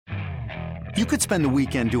You could spend the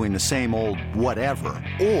weekend doing the same old whatever,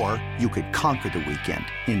 or you could conquer the weekend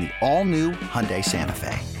in the all-new Hyundai Santa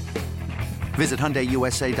Fe. Visit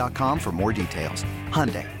HyundaiUSA.com for more details.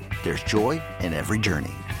 Hyundai, there's joy in every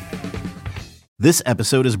journey. This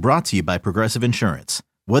episode is brought to you by Progressive Insurance.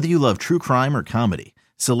 Whether you love true crime or comedy,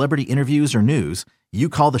 celebrity interviews or news, you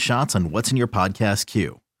call the shots on what's in your podcast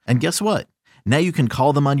queue. And guess what? Now you can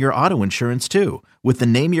call them on your auto insurance too with the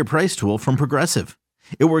Name Your Price tool from Progressive.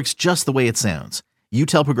 It works just the way it sounds. You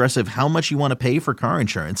tell Progressive how much you want to pay for car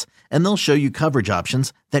insurance, and they'll show you coverage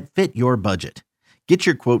options that fit your budget. Get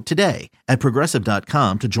your quote today at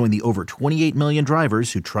Progressive.com to join the over 28 million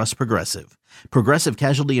drivers who trust Progressive. Progressive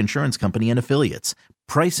Casualty Insurance Company and Affiliates.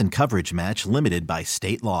 Price and coverage match limited by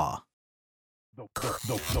state law.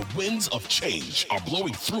 The winds of change are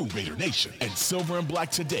blowing through Raider Nation, and Silver and Black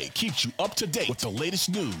Today keeps you up to date with the latest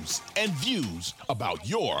news and views about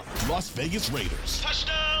your Las Vegas Raiders.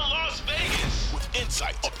 Touchdown, Las Vegas! With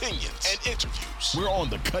insight, opinions, and interviews. We're on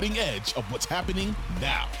the cutting edge of what's happening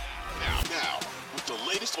now. With the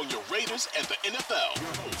latest on your Raiders and the NFL.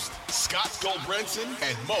 Your hosts, Scott Goldbranson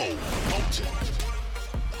and Mo Moulton.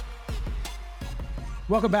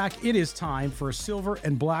 Welcome back. It is time for Silver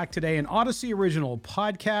and Black Today, an Odyssey original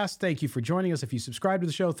podcast. Thank you for joining us. If you subscribe to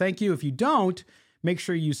the show, thank you. If you don't, make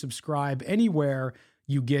sure you subscribe anywhere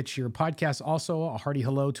you get your podcast. Also, a hearty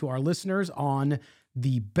hello to our listeners on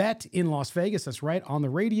the Bet in Las Vegas. That's right, on the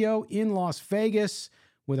radio in Las Vegas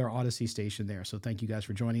with our Odyssey station there. So thank you guys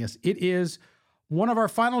for joining us. It is one of our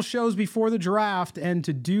final shows before the draft, and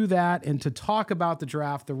to do that and to talk about the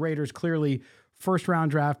draft, the Raiders clearly first-round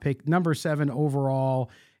draft pick, number 7 overall,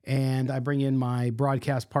 and I bring in my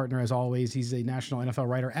broadcast partner, as always. He's a national NFL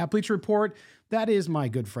writer at Bleacher Report. That is my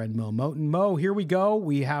good friend, Mo Moulton. Mo, here we go.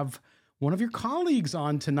 We have one of your colleagues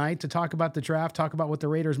on tonight to talk about the draft, talk about what the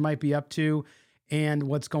Raiders might be up to and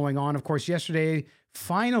what's going on. Of course, yesterday,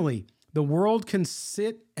 finally, the world can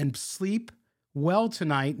sit and sleep well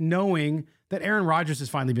tonight knowing that Aaron Rodgers has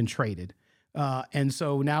finally been traded. And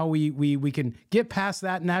so now we can get past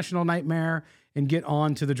that national nightmare and get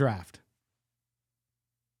on to the draft.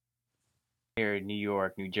 Here in New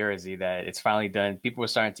York, New Jersey, that it's finally done. People were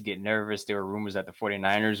starting to get nervous. There were rumors that the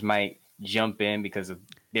 49ers might jump in because of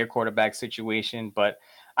their quarterback situation, but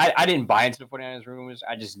I didn't buy into the 49ers rumors.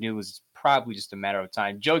 I just knew it was probably just a matter of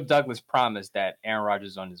time. Joe Douglas promised that Aaron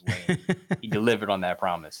Rodgers is on his way. He delivered on that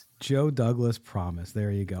promise. Joe Douglas promise. There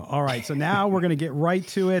you go. All right, so now we're going to get right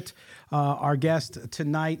to it. Our guest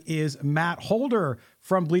tonight is Matt Holder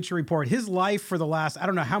from Bleacher Report. His life for the last, I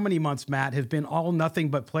don't know how many months, Matt, has been all nothing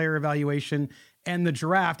but player evaluation and the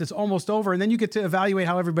draft. It's almost over, and then you get to evaluate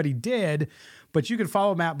how everybody did. But you can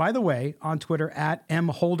follow Matt, by the way, on Twitter at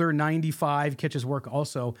mholder95. Catch his work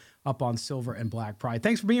also up on Silver and Black Pride.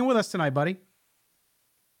 Thanks for being with us tonight, buddy.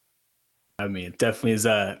 I mean, it definitely has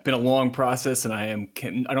been a long process, and I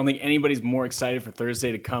don't think anybody's more excited for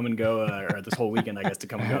Thursday to come and go, or this whole weekend, I guess, to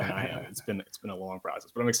come and go than I am. It's been a long process,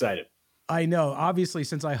 but I'm excited. I know. Obviously,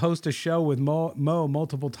 since I host a show with Mo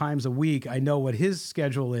multiple times a week, I know what his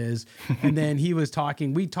schedule is. And then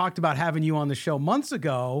we talked about having you on the show months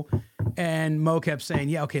ago, and Mo kept saying,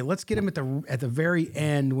 yeah, okay, let's get him at the very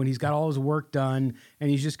end when he's got all his work done, and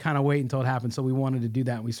he's just kind of waiting until it happens. So we wanted to do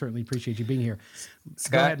that, and we certainly appreciate you being here.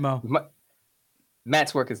 Scott, go ahead, Mo.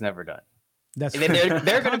 Matt's work is never done. That's and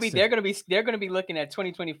they're going to be looking at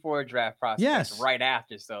 2024 draft prospects right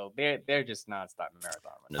after. So they're just nonstop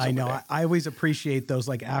marathon runners. I know. I always appreciate those,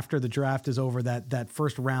 like after the draft is over, that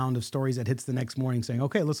first round of stories that hits the next morning saying,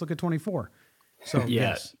 okay, let's look at 24. So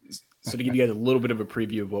yes. So to give you guys a little bit of a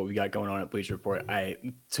preview of what we got going on at Bleacher Report,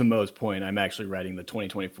 to Mo's point, I'm actually writing the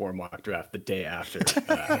 2024 mock draft the day after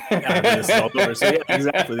this is all over. So yeah,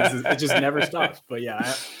 exactly. It just never stops. But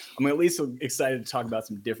yeah, I'm at least excited to talk about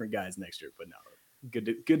some different guys next year. But no,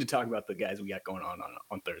 good to talk about the guys we got going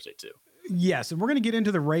on Thursday too. Yes, and we're going to get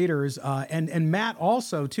into the Raiders and Matt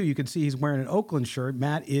also too. You can see he's wearing an Oakland shirt.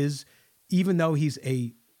 Matt is, even though he's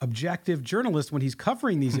a objective journalist when he's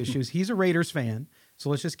covering these issues, he's a Raiders fan. So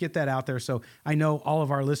let's just get that out there. So I know all of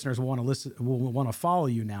our listeners will want to follow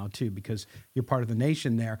you now too, because you're part of the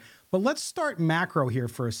nation there. But let's start macro here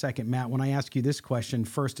for a second, Matt. When I ask you this question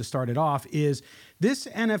first to start it off, is this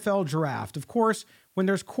NFL draft, of course, when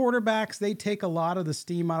there's quarterbacks, they take a lot of the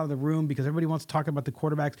steam out of the room because everybody wants to talk about the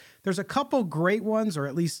quarterbacks. There's a couple great ones, or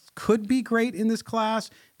at least could be great in this class.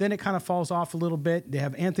 Then it kind of falls off a little bit. They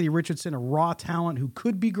have Anthony Richardson, a raw talent who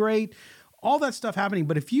could be great. All that stuff happening.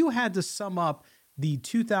 But if you had to sum up the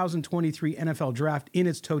 2023 NFL draft in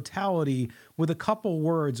its totality with a couple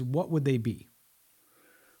words, what would they be?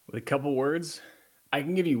 With a couple words, I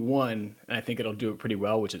can give you one, and I think it'll do it pretty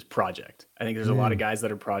well, which is project. I think there's a lot of guys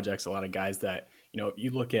that are projects, a lot of guys that, if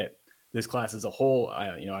you look at this class as a whole,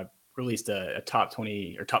 I've released a top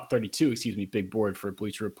 20 or top 32, big board for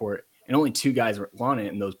Bleacher Report, and only 2 guys were on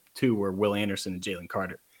it, and those 2 were Will Anderson and Jalen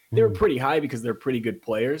Carter. They were pretty high because they're pretty good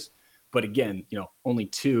players, but again, only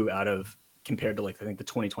 2 out of, compared to I think the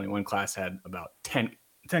 2021 class had about 10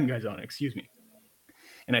 guys on it,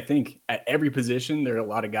 And I think at every position, there are a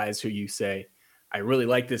lot of guys who you say, I really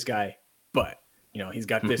like this guy, but he's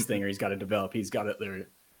got this thing, or he's got to develop. He's got it. There's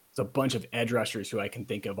a bunch of edge rushers who I can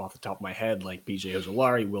think of off the top of my head, like BJ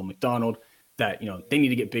Ojolari, Will McDonald, that they need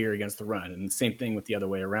to get bigger against the run. And the same thing with the other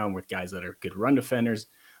way around, with guys that are good run defenders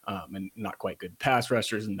and not quite good pass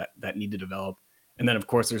rushers, and that need to develop. And then of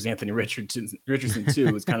course there's Anthony Richardson too,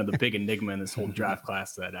 who's kind of the big enigma in this whole draft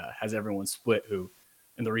class that has everyone split.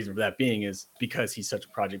 And the reason for that being is because he's such a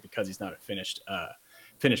project, because he's not a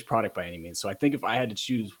finished product by any means. So I think if I had to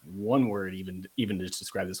choose one word, even to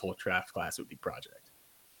describe this whole draft class, it would be project.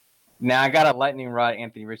 Now I got a lightning rod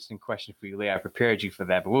Anthony Richardson question for you, Lee. I prepared you for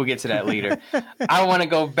that, but we'll get to that later. I want to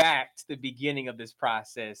go back to the beginning of this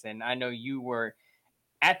process, and I know you were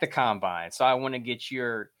at the combine, so I want to get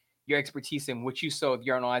your expertise in what you saw with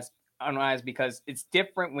your own eyes, because it's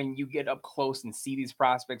different when you get up close and see these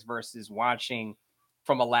prospects versus watching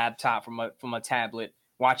from a laptop, from a tablet,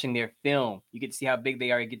 watching their film. You get to see how big they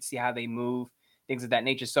are, you get to see how they move, things of that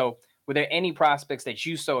nature. So were there any prospects that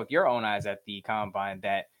you saw with your own eyes at the combine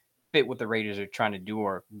that fit what the Raiders are trying to do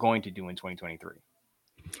or going to do in 2023?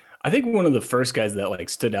 I think one of the first guys that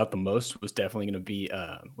stood out the most was definitely going to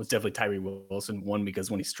be Tyree Wilson. One,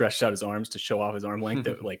 because when he stretched out his arms to show off his arm length,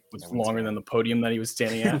 that was longer than the podium that he was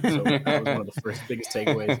standing at. So that was one of the first biggest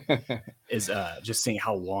takeaways, is just seeing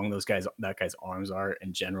how long that guy's arms are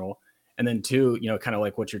in general. And then 2, kind of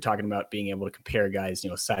like what you're talking about, being able to compare guys,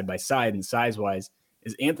 side by side and size wise,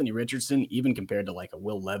 is Anthony Richardson, even compared to a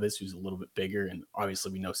Will Levis, who's a little bit bigger. And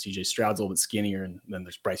obviously we know CJ Stroud's a little bit skinnier. And then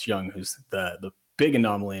there's Bryce Young, who's the big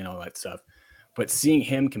anomaly and all that stuff. But seeing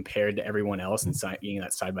him compared to everyone else and being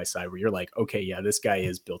that side by side, where you're like, okay, yeah, this guy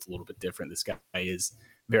is built a little bit different. This guy is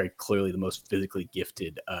very clearly the most physically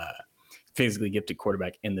gifted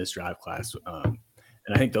quarterback in this draft class.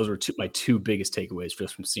 And I think those were my 2 biggest takeaways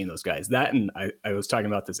just from seeing those guys. That, and I was talking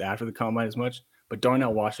about this after the combine as much, but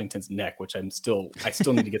Darnell Washington's neck, which I still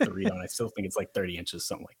need to get the read on. I still think it's 30 inches,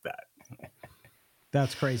 something like that.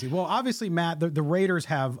 That's crazy. Well, obviously, Matt, the Raiders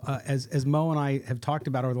have, as Mo and I have talked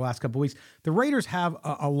about over the last couple of weeks, the Raiders have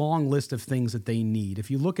a long list of things that they need. If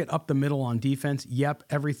you look at up the middle on defense,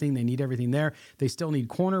 everything. They need everything there. They still need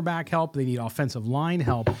cornerback help. They need offensive line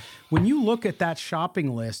help. When you look at that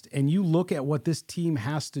shopping list and you look at what this team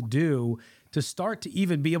has to do to start to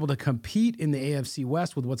even be able to compete in the AFC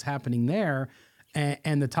West with what's happening there,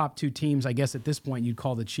 and the top 2 teams, I guess at this point you'd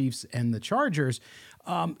call the Chiefs and the Chargers.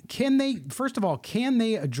 Can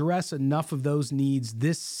they address enough of those needs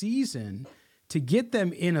this season to get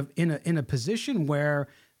them in a position where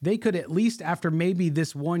they could, at least after maybe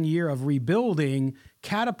this 1 year of rebuilding,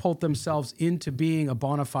 catapult themselves into being a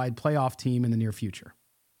bona fide playoff team in the near future?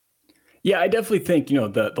 Yeah, I definitely think,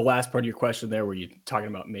 the last part of your question there, where you're talking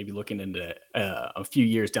about maybe looking into a few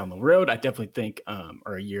years down the road, I definitely think,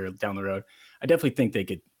 or a year down the road, I definitely think they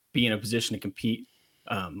could be in a position to compete.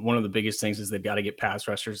 One of the biggest things is they've got to get pass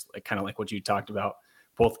rushers, kind of like what you talked about,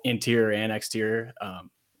 both interior and exterior.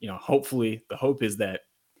 Hopefully the hope is that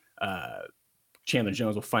Chandler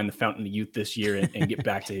Jones will find the fountain of youth this year and get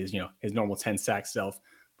back to his normal 10 sack self.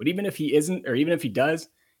 But even if he isn't, or even if he does,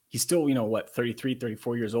 he's still, 33,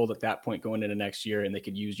 34 years old at that point going into next year. And they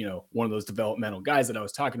could use, one of those developmental guys that I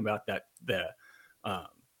was talking about that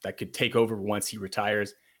could take over once he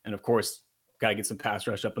retires. And of course, got to get some pass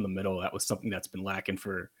rush up in the middle. That was something that's been lacking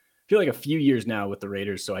for, I feel like, a few years now with the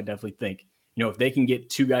Raiders. So I definitely think, if they can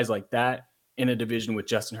get 2 guys like that in a division with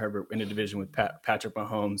Justin Herbert, in a division with Patrick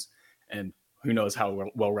Mahomes, and who knows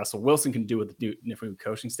how well Russell Wilson can do with the different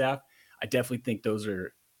coaching staff, I definitely think those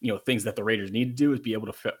are, things that the Raiders need to do, is be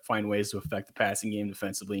able to find ways to affect the passing game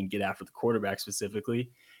defensively and get after the quarterback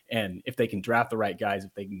specifically. And if they can draft the right guys,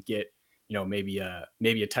 if they can get, maybe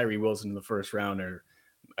a Tyree Wilson in the first round, or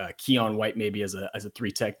Keon White maybe as a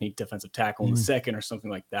 3 technique defensive tackle in the second, or something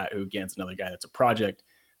like that, who again is another guy that's a project,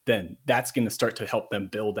 then that's going to start to help them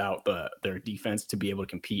build out their defense to be able to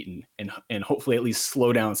compete and hopefully at least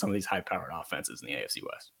slow down some of these high-powered offenses in the AFC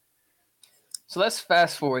West. So let's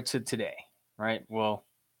fast forward to today, right? Well,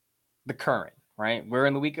 the current, right? We're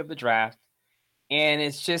in the week of the draft, and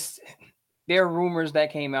it's just, there are rumors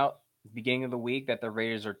that came out at the beginning of the week that the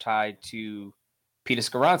Raiders are tied to Peter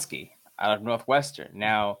Skoronski out of Northwestern.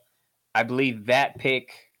 Now, I believe that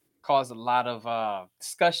pick caused a lot of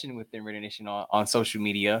discussion within Raider Nation on social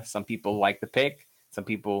media. Some people like the pick. Some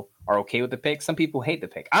people are okay with the pick. Some people hate the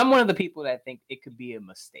pick. I'm one of the people that think it could be a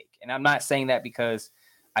mistake. And I'm not saying that because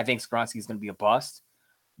I think Skoronski is going to be a bust.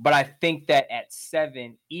 But I think that at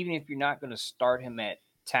 7, even if you're not going to start him at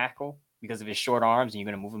tackle because of his short arms and you're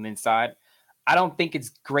going to move him inside, I don't think it's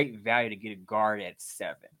great value to get a guard at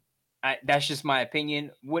 7. That's just my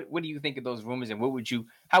opinion. What do you think of those rumors, and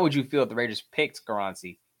how would you feel if the Raiders picked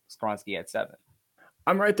Skoronski at 7?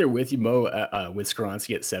 I'm right there with you, Mo, with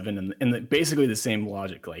Skoronski at 7, and basically the same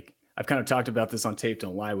logic. Like, I've kind of talked about this on Tape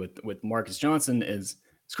Don't Lie with Marcus Johnson. Is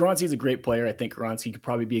Skoronski is a great player. I think Skoronski could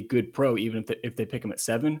probably be a good pro even if they pick him at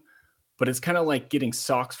 7. But it's kind of like getting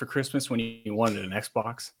socks for Christmas when you wanted an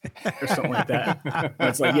Xbox or something like that.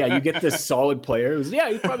 It's like, yeah, you get this solid player. He's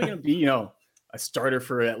probably going to be, a starter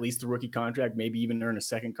for at least the rookie contract, maybe even earn a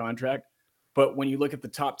second contract. But when you look at the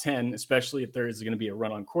top 10, especially if there is going to be a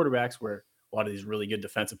run on quarterbacks where a lot of these really good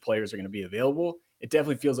defensive players are going to be available, it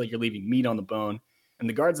definitely feels like you're leaving meat on the bone. And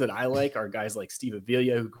the guards that I like are guys like Steve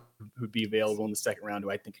Avila, who'd be available in the second round,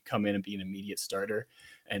 who I think could come in and be an immediate starter.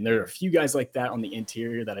 And there are a few guys like that on the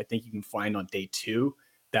interior that I think you can find on day 2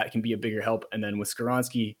 that can be a bigger help. And then with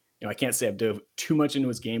Skoronski, I can't say I've dove too much into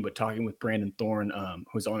his game, but talking with Brandon Thorne,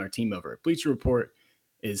 who's on our team over at Bleacher Report,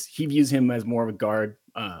 is he views him as more of a guard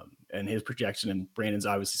and his projection. And Brandon's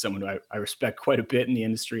obviously someone who I respect quite a bit in the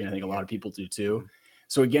industry, and I think a lot of people do too.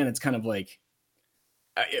 So again, it's kind of like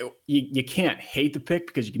you can't hate the pick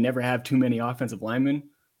because you can never have too many offensive linemen.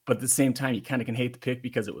 But at the same time, you kind of can hate the pick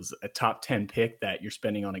because it was a top 10 pick that you're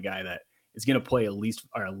spending on a guy that is going to play a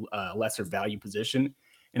lesser value position.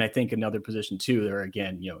 And I think another position too, there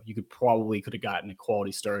again, you could have gotten a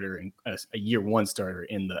quality starter and a year 1 starter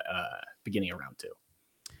in the beginning of round 2.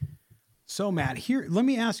 So Matt, here, let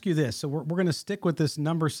me ask you this. So we're going to stick with this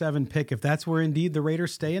number 7 pick, if that's where indeed the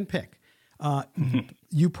Raiders stay and pick.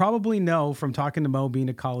 You probably know from talking to Mo, being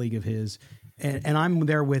a colleague of his, and I'm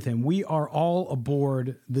there with him, we are all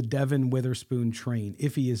aboard the Devin Witherspoon train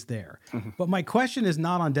if he is there. But my question is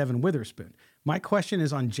not on Devin Witherspoon. My question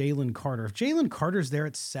is on Jalen Carter. If Jalen Carter's there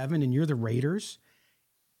at 7 and you're the Raiders,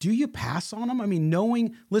 do you pass on him? I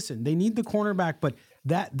mean, listen, they need the cornerback, but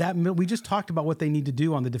that we just talked about what they need to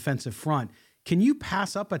do on the defensive front. Can you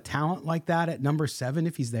pass up a talent like that at number 7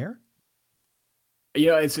 if he's there?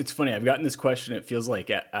 It's funny. I've gotten this question. It feels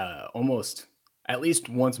like almost at least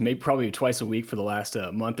once, maybe probably twice a week for the last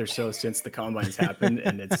month or so since the combines happened.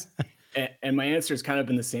 And my answer has kind of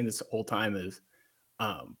been the same this whole time. Is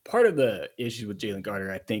part of the issue with Jalen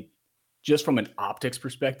Carter, I think, just from an optics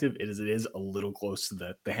perspective, it is a little close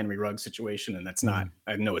to the Henry Ruggs situation. And that's not,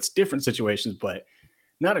 I know it's different situations, but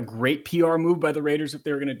not a great PR move by the Raiders if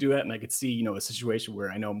they were going to do that. And I could see, a situation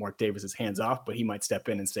where I know Mark Davis is hands off, but he might step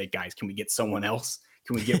in and say, guys, can we get someone else?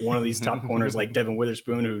 Can we get one of these top corners like Devin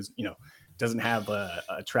Witherspoon, who's, doesn't have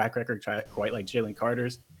a track record quite like Jalen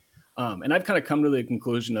Carter's. And I've kind of come to the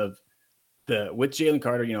conclusion of with Jalen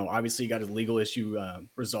Carter, obviously he got his legal issue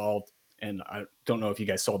resolved. And I don't know if you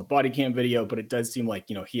guys saw the body cam video, but it does seem like,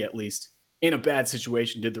 he at least in a bad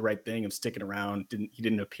situation did the right thing of sticking around. He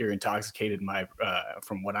didn't appear intoxicated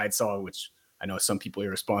from what I saw, which I know some people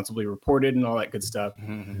irresponsibly reported and all that good stuff.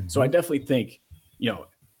 So I definitely think,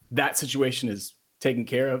 that situation is taken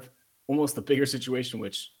care of. Almost the bigger situation,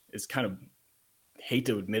 which is kind of hate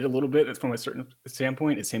to admit a little bit from a certain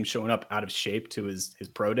standpoint, is him showing up out of shape to his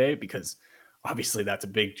pro day, because obviously that's a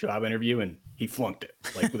big job interview and he flunked it.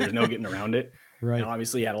 Like, there's no getting around it. Right. And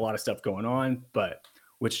obviously he had a lot of stuff going on, but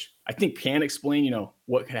which I think can explain,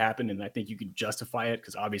 what could happen. And I think you could justify it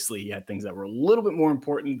because obviously he had things that were a little bit more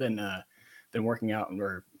important than working out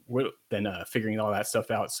or than figuring all that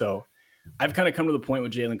stuff out. So I've kind of come to the point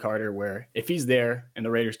with Jalen Carter where if he's there and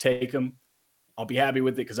the Raiders take him, I'll be happy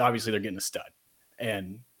with it because obviously they're getting a stud.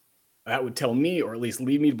 And that would tell me, or at least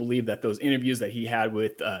lead me to believe, that those interviews that he had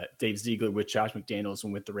with Dave Ziegler, with Josh McDaniels,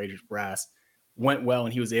 and with the Raiders brass went well,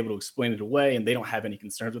 and he was able to explain it away, and they don't have any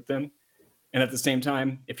concerns with him. And at the same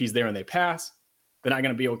time, if he's there and they pass, they're not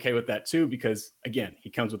going to be okay with that too, because again, he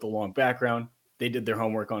comes with a long background. They did their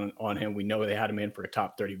homework on him. We know they had him in for a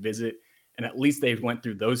top 30 visit, and at least they went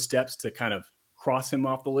through those steps to kind of cross him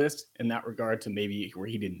off the list in that regard, to maybe where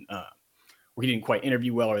he didn't quite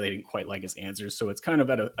interview well, or they didn't quite like his answers. So it's kind of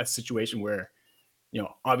at a situation where,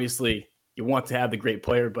 obviously you want to have the great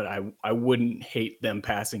player, but I wouldn't hate them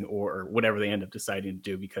passing or whatever they end up deciding to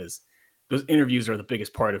do, because those interviews are the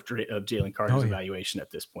biggest part of Jalen Carter's evaluation at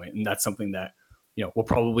this point. And that's something that, we'll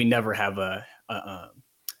probably never have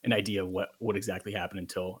an idea of what exactly happened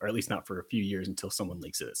until, or at least not for a few years, until someone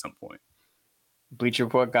leaks it at some point. Bleacher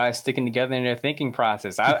Report guys sticking together in their thinking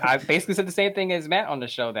process. I basically said the same thing as Matt on the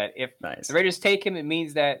show, that if the Raiders take him, it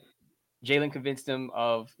means that Jalen convinced them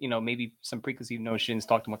of, maybe some preconceived notions,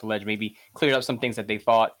 talked to him with the ledge, maybe cleared up some things that they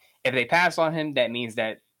thought. If they pass on him, that means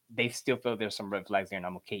that they still feel there's some red flags there, and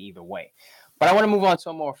I'm okay either way. But I want to move on to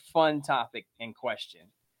a more fun topic in question.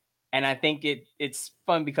 And I think it's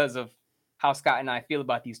fun because of how Scott and I feel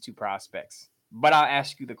about these two prospects. But I'll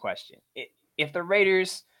ask you the question. If the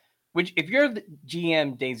Raiders, if you're the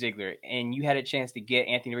GM, Dave Ziegler, and you had a chance to get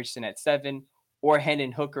Anthony Richardson at 7 or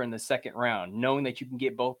Hendon Hooker in the second round, knowing that you can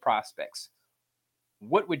get both prospects,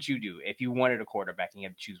 what would you do if you wanted a quarterback and you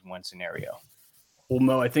had to choose one scenario? Well,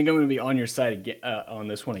 Mo, I think I'm going to be on your side again, on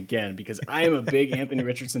this one again, because I am a big Anthony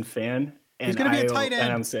Richardson fan. And he's going to be a tight end.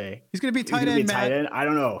 And I'm saying he's going to be tight end, Matt. I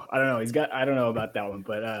don't know. I don't know about that one,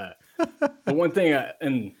 but the one thing,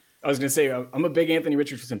 and I was going to say, I'm a big Anthony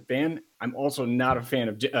Richardson fan. I'm also not a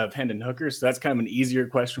fan of Hendon Hooker, so that's kind of an easier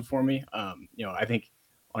question for me. I think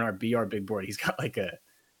on our BR big board, he's got like a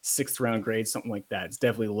 6th round grade, something like that. It's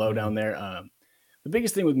definitely low down there. The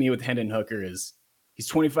biggest thing with me with Hendon Hooker is he's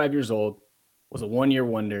 25 years old, was a 1-year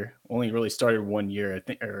wonder, only really started 1 year, I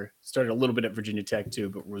think, or started a little bit at Virginia Tech too,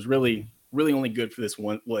 but was really only good for this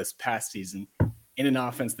past season in an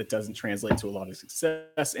offense that doesn't translate to a lot of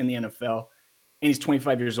success in the NFL. And he's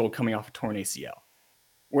 25 years old coming off a torn ACL.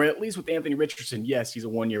 Where at least with Anthony Richardson, yes, he's a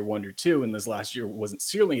 1-year wonder too, and this last year wasn't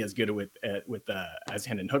nearly as good as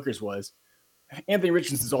Hendon Hooker's was. Anthony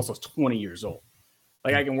Richardson is also 20 years old.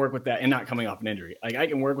 Like, I can work with that and not coming off an injury. Like, I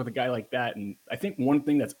can work with a guy like that. And I think one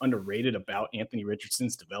thing that's underrated about Anthony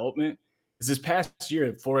Richardson's development is this past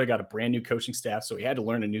year, Florida got a brand new coaching staff. So he had to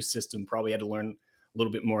learn a new system, probably had to learn a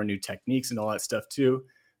little bit more new techniques and all that stuff too.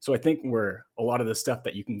 So I think where a lot of the stuff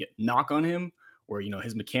that you can get knock on him, or,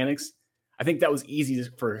 his mechanics, I think that was easy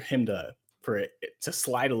for him to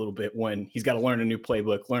slide a little bit when he's got to learn a new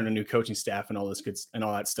playbook, learn a new coaching staff and all this good and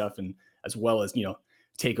all that stuff. And as well as,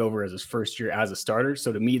 take over as his first year as a starter.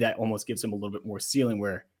 So to me, that almost gives him a little bit more ceiling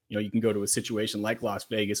where, you can go to a situation like Las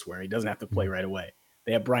Vegas where he doesn't have to play right away.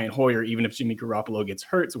 They have Brian Hoyer, even if Jimmy Garoppolo gets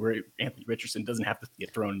hurt, so where Anthony Richardson doesn't have to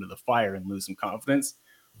get thrown into the fire and lose some confidence,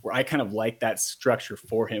 where I kind of like that structure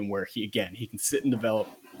for him where he can sit and develop,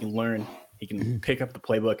 he can learn, he can pick up the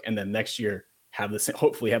playbook, and then next year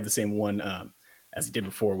hopefully have the same one as he did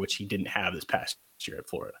before, which he didn't have this past year at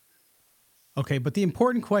Florida. Okay, but the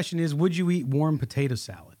important question is, would you eat warm potato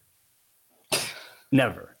salad?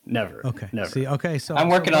 Never. Okay. Never. See, okay. So I'm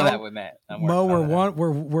working on that with Matt. Mo,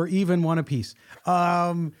 we're even one apiece.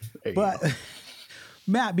 But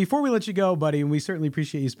Matt, before we let you go, buddy, and we certainly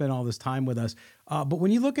appreciate you spending all this time with us. But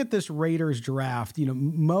when you look at this Raiders draft,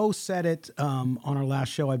 Mo said it on our last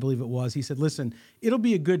show, I believe it was. He said, "Listen, it'll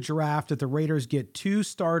be a good draft if the Raiders get 2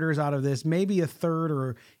 starters out of this, maybe a 3rd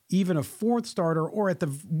or even a 4th starter, or at the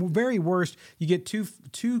very worst, you get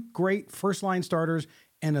two great first-line starters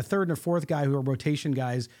and a 3rd and a 4th guy who are rotation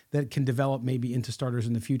guys that can develop maybe into starters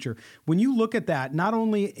in the future." When you look at that, not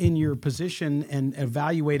only in your position and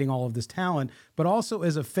evaluating all of this talent, but also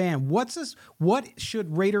as a fan, what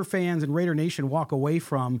should Raider fans and Raider Nation walk away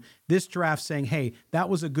from this draft saying, hey, that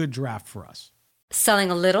was a good draft for us?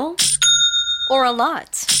 Selling a little or a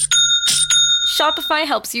lot? Shopify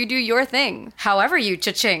helps you do your thing, however you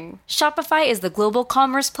cha-ching. Shopify is the global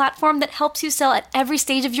commerce platform that helps you sell at every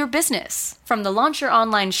stage of your business. From the launch your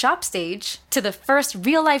online shop stage, to the first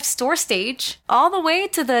real-life store stage, all the way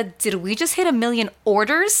to the did we just hit 1 million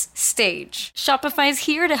orders stage. Shopify's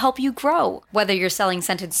here to help you grow. Whether you're selling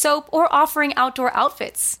scented soap or offering outdoor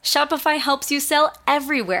outfits, Shopify helps you sell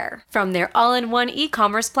everywhere. From their all-in-one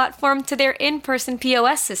e-commerce platform to their in-person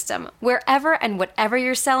POS system, wherever and whatever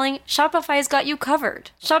you're selling, Shopify's got you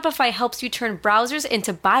covered. Shopify helps you turn browsers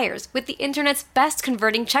into buyers with the internet's best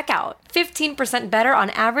converting checkout. 15% better on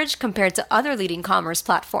average compared to other leading commerce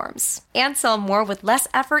platforms. And sell more with less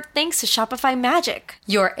effort thanks to Shopify Magic,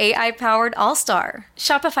 your AI-powered all-star.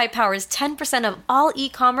 Shopify powers 10% of all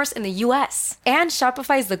e-commerce in the US. And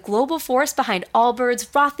Shopify is the global force behind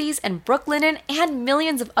Allbirds, Rothy's, and Brooklinen, and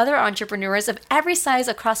millions of other entrepreneurs of every size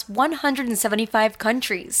across 175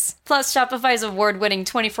 countries. Plus, Shopify's award-winning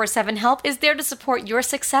 24/7 help is there to support your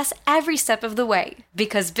success every step of the way.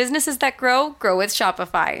 Because businesses that grow with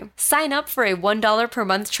Shopify. Sign up for a $1 per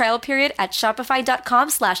month trial period at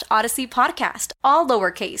shopify.com/Odyssey Podcast, all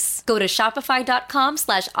lowercase. Go to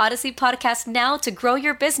shopify.com/Odyssey Podcast now to grow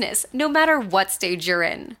your business, no matter what stage you're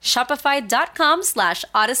in.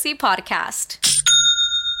 Shopify.com/Odyssey Podcast.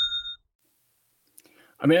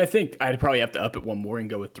 I mean, I think I'd probably have to up it one more and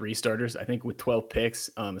go with 3 starters. I think with 12 picks,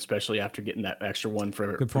 especially after getting that extra one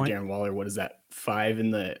for Darren Waller, what is that? 5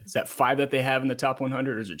 is that 5 that they have in the top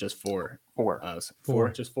 100, or is it just 4? 4. 4,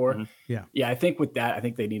 just 4. Mm-hmm. Yeah. Yeah. I think with that, I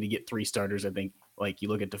think they need to get 3 starters. I think like you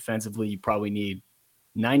look at defensively, you probably need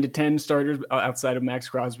 9 to 10 starters outside of Max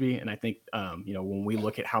Crosby. And I think, when we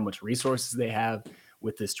look at how much resources they have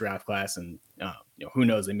with this draft class, and who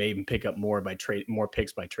knows, they may even pick up more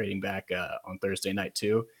picks by trading back on Thursday night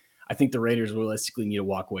too. I think the Raiders realistically need to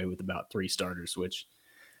walk away with about 3 starters, which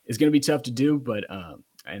is going to be tough to do, but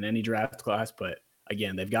in any draft class. But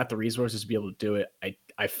again, they've got the resources to be able to do it.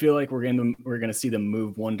 I feel like we're going to see them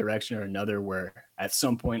move one direction or another, where at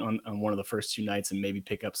some point on one of the first 2 nights, and maybe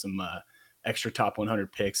pick up some extra top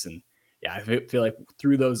 100 picks. And yeah, I feel like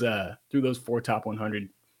through those 4 top 100.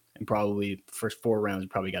 And probably the first 4 rounds, you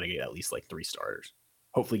probably got to get at least like 3 starters.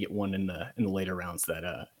 Hopefully get one in the later rounds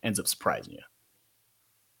that ends up surprising you.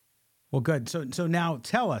 Well, good. So now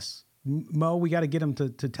tell us, Mo, we got to get them to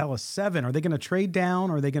tell us 7. Are they going to trade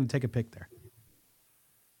down, or are they going to take a pick there?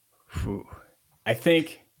 I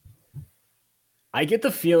think I get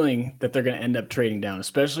the feeling that they're going to end up trading down,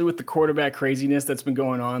 especially with the quarterback craziness that's been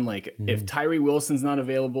going on. Like if Tyree Wilson's not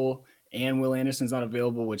available and Will Anderson's not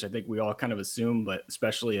available, which I think we all kind of assume, but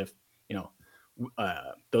especially if,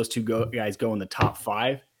 those 2 guys go in the top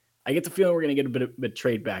 5, I get the feeling we're going to get a bit of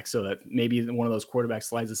trade back, so that maybe one of those quarterbacks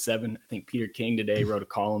slides to 7. I think Peter King today wrote a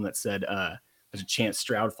column that said there's a chance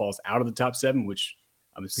Stroud falls out of the top 7, which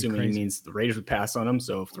I'm assuming he means the Raiders would pass on him.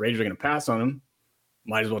 So if the Raiders are going to pass on him,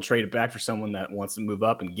 might as well trade it back for someone that wants to move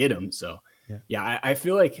up and get him. So yeah, I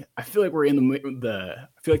feel like we're in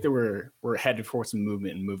I feel like we're headed for some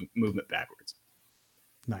movement and movement backwards.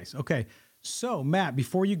 Nice. Okay. So Matt,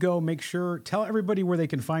 before you go, tell everybody where they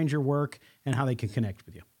can find your work and how they can connect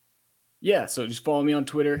with you. Yeah. So just follow me on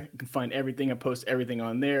Twitter. You can find everything. I post everything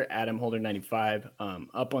on there. AdamHolder95,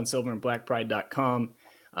 up on silverandblackpride.com.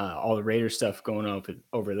 All the Raiders stuff going on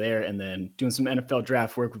over there, and then doing some NFL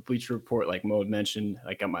draft work with Bleacher Report, like Mo had mentioned.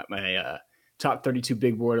 I got my top 32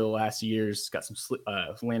 big board of the last years. Got some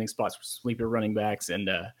landing spots for sleeper running backs, and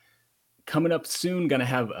coming up soon, gonna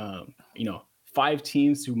have 5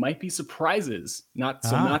 teams who might be surprises. Not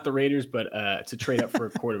the Raiders, but to trade up for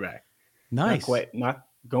a quarterback. Nice. Not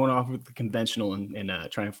going off with the conventional, and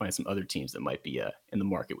trying to find some other teams that might be in the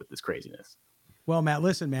market with this craziness. Well, Matt,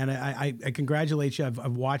 listen, man, I congratulate you.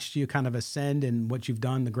 I've watched you kind of ascend in what you've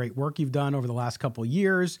done, the great work you've done over the last couple of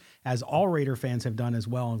years, as all Raider fans have done as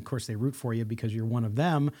well. And of course, they root for you because you're one of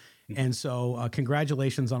them. And so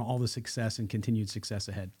congratulations on all the success and continued success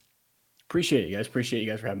ahead. Appreciate it, guys. Appreciate you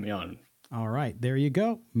guys for having me on. All right, there you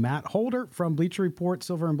go. Matt Holder from Bleacher Report,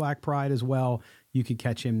 Silver and Black Pride as well. You can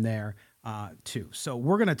catch him there too. So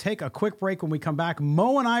we're going to take a quick break. When we come back,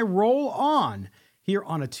 Mo and I roll on here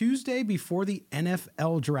on a Tuesday before the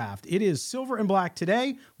NFL draft. It is Silver and Black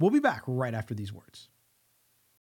today. We'll be back right after these words.